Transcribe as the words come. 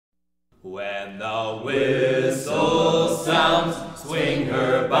When the whistle sounds, swing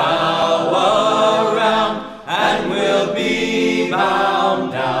her bow around, and we'll be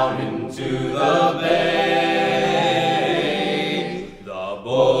bound down into the bay. The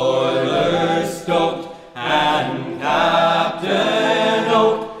boiler's stoked, and Captain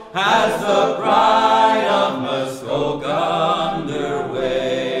Oak has the pride of Muskoka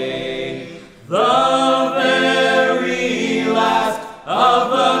underway. The very last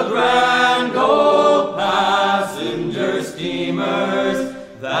of the grand old passenger steamers,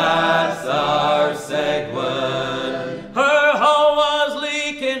 that's our Seguin. Her hull was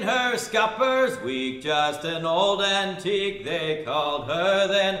leaking, her scuppers weak, just an old antique they called her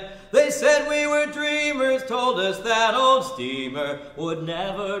then. They said we were dreamers, told us that old steamer would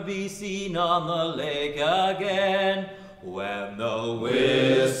never be seen on the lake again. When the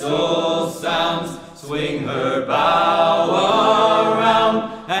whistle sounds, swing her bow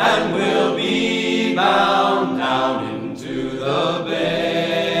around, and we'll be bound down into the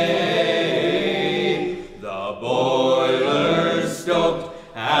bay. The boiler's stoked,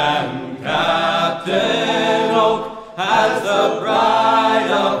 and Captain Oak has the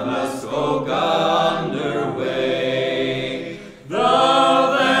pride of Muskoka underway.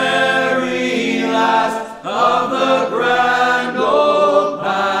 The very last of the grand old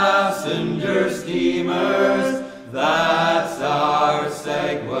passenger steamers, that's our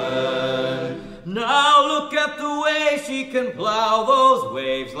Seguin. Now look at the way she can plow those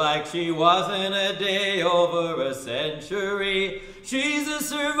waves like she wasn't a day over a century. She's a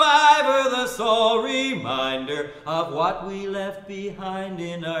survivor, the sole reminder of what we left behind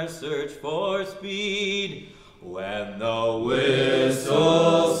in our search for speed. When the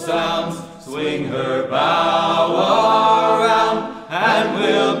whistle sounds, swing her bow around, and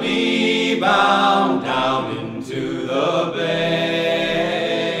we'll be bound down into the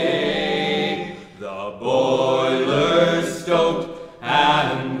bay. The boiler's stoked,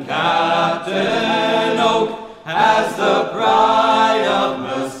 and Captain Oak has the pride of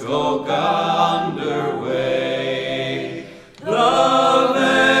Muskoka underway. The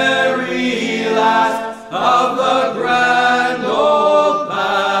very last of the grand old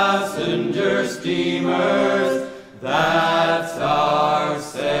passenger steamers, that